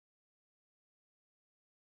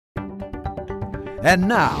And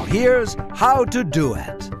now, here's How to Do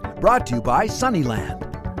It, brought to you by Sunniland.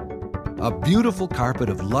 A beautiful carpet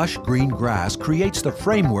of lush green grass creates the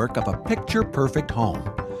framework of a picture-perfect home.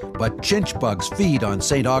 But chinch bugs feed on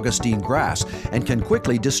St. Augustine grass and can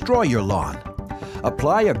quickly destroy your lawn.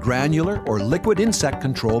 Apply a granular or liquid insect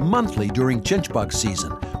control monthly during chinch bug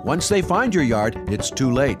season. Once they find your yard, it's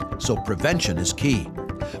too late, so prevention is key.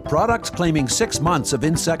 Products claiming 6 months of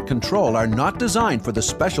insect control are not designed for the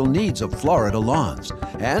special needs of Florida lawns.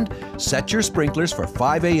 And set your sprinklers for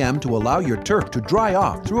 5 a.m. to allow your turf to dry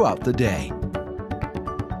off throughout the day.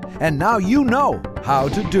 And now you know how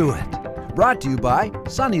to do it. Brought to you by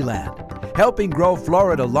Sunniland, helping grow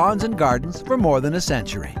Florida lawns and gardens for more than a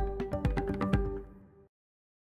century.